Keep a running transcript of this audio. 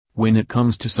When it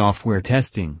comes to software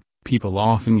testing, people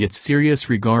often get serious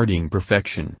regarding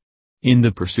perfection. In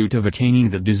the pursuit of attaining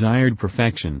the desired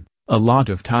perfection, a lot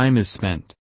of time is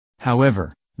spent.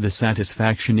 However, the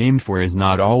satisfaction aimed for is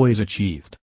not always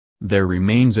achieved. There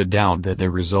remains a doubt that the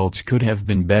results could have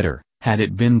been better, had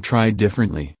it been tried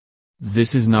differently.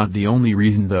 This is not the only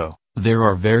reason though, there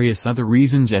are various other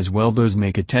reasons as well. Those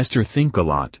make a tester think a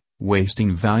lot,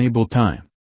 wasting valuable time.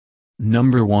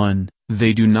 Number 1,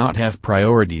 they do not have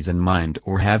priorities in mind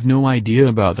or have no idea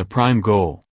about the prime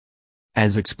goal.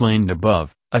 As explained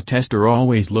above, a tester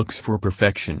always looks for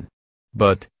perfection.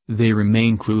 But, they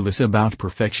remain clueless about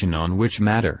perfection on which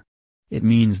matter. It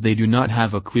means they do not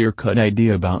have a clear-cut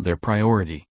idea about their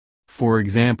priority. For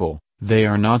example, they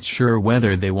are not sure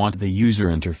whether they want the user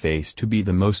interface to be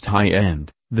the most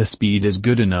high-end, the speed is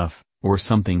good enough, or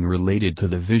something related to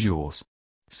the visuals.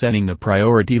 Setting the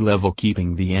priority level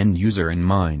keeping the end user in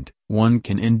mind, one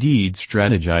can indeed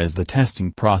strategize the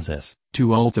testing process,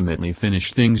 to ultimately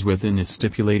finish things within a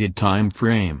stipulated time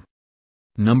frame.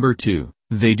 Number 2,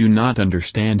 they do not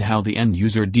understand how the end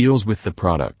user deals with the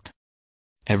product.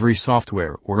 Every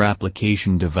software or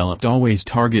application developed always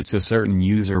targets a certain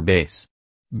user base.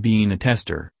 Being a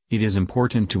tester, it is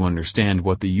important to understand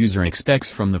what the user expects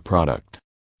from the product.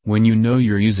 When you know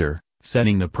your user,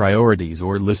 setting the priorities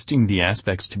or listing the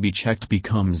aspects to be checked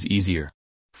becomes easier.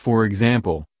 For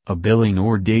example, a billing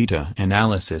or data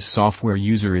analysis software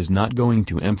user is not going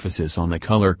to emphasize on the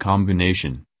color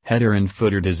combination, header and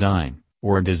footer design,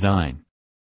 or design.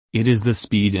 It is the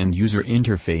speed and user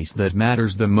interface that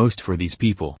matters the most for these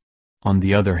people. On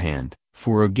the other hand,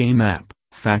 for a game app,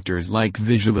 factors like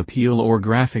visual appeal or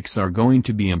graphics are going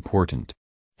to be important.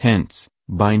 Hence,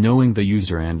 by knowing the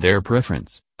user and their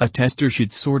preference, a tester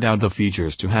should sort out the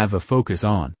features to have a focus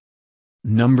on.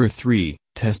 Number 3,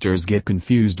 testers get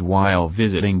confused while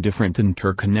visiting different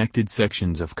interconnected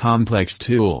sections of complex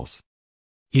tools.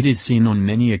 It is seen on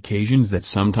many occasions that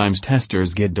sometimes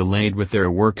testers get delayed with their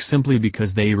work simply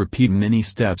because they repeat many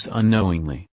steps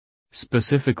unknowingly.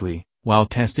 Specifically, while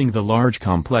testing the large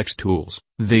complex tools,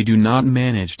 they do not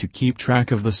manage to keep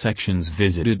track of the sections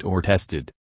visited or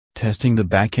tested. Testing the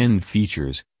back-end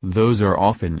features, those are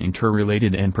often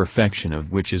interrelated and perfection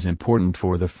of which is important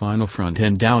for the final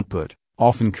front-end output,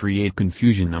 often create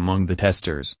confusion among the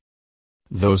testers.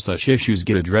 Though such issues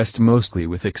get addressed mostly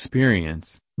with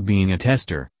experience, being a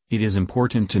tester, it is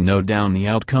important to note down the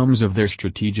outcomes of their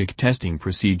strategic testing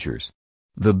procedures.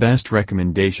 The best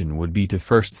recommendation would be to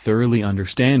first thoroughly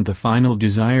understand the final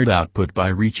desired output by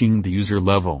reaching the user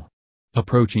level.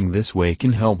 Approaching this way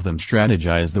can help them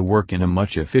strategize the work in a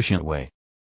much efficient way.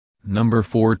 Number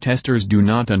 4, testers do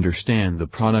not understand the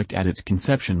product at its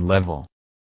conception level.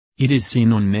 It is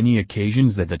seen on many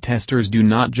occasions that the testers do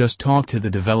not just talk to the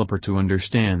developer to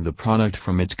understand the product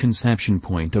from its conception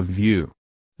point of view.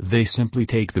 They simply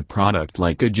take the product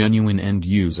like a genuine end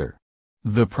user.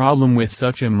 The problem with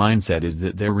such a mindset is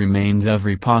that there remains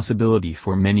every possibility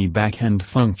for many back-end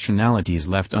functionalities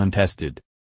left untested.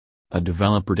 A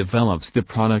developer develops the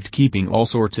product keeping all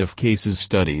sorts of cases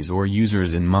studies or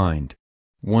users in mind.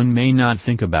 One may not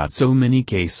think about so many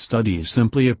case studies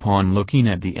simply upon looking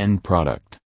at the end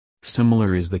product.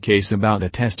 Similar is the case about a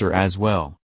tester as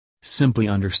well. Simply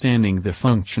understanding the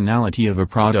functionality of a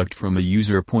product from a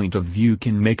user point of view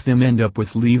can make them end up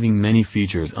with leaving many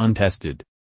features untested.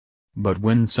 But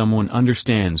when someone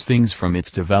understands things from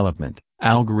its development,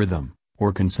 algorithm,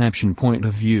 or conception point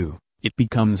of view, it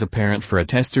becomes apparent for a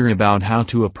tester about how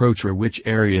to approach or which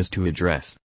areas to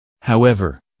address.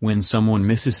 However, when someone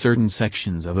misses certain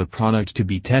sections of a product to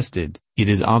be tested, it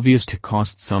is obvious to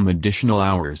cost some additional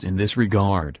hours in this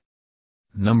regard.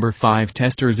 Number 5,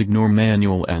 testers ignore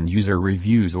manual and user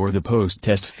reviews or the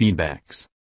post-test feedbacks.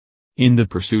 In the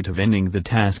pursuit of ending the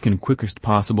task in quickest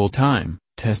possible time,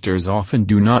 testers often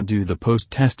do not do the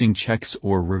post-testing checks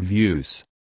or reviews.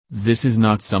 This is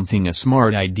not something a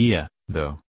smart idea,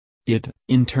 though. It,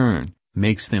 in turn,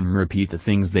 makes them repeat the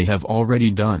things they have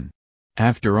already done.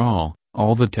 After all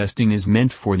the testing is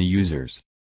meant for the users.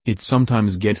 It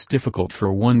sometimes gets difficult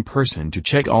for one person to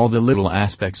check all the little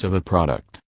aspects of a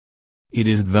product. It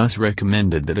is thus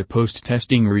recommended that a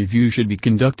post-testing review should be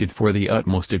conducted for the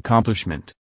utmost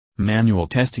accomplishment. Manual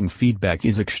testing feedback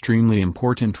is extremely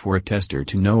important for a tester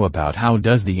to know about how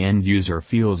does the end user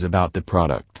feels about the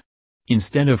product.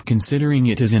 Instead of considering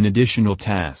it as an additional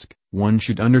task, one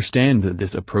should understand that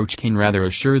this approach can rather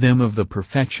assure them of the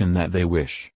perfection that they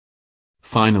wish.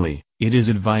 Finally, it is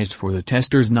advised for the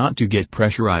testers not to get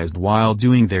pressurized while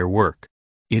doing their work.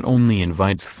 It only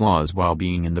invites flaws while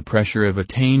being in the pressure of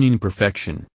attaining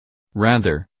perfection.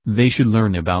 Rather, they should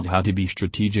learn about how to be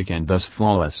strategic and thus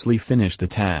flawlessly finish the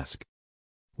task.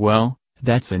 Well,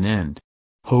 that's an end.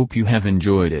 Hope you have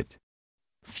enjoyed it.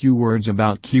 Few words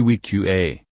about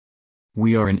KiwiQA.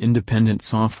 We are an independent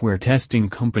software testing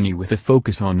company with a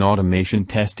focus on automation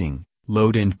testing,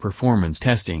 load and performance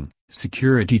testing,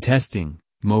 security testing,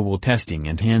 mobile testing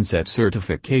and handset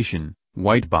certification,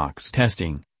 white box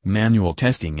testing, manual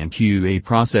testing and QA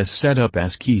process setup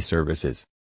as key services.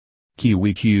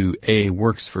 KiwiQA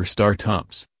works for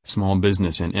startups, small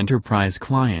business and enterprise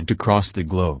client across the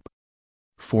globe.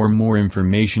 For more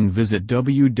information visit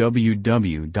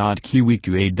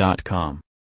www.kiwiqa.com.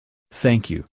 Thank you.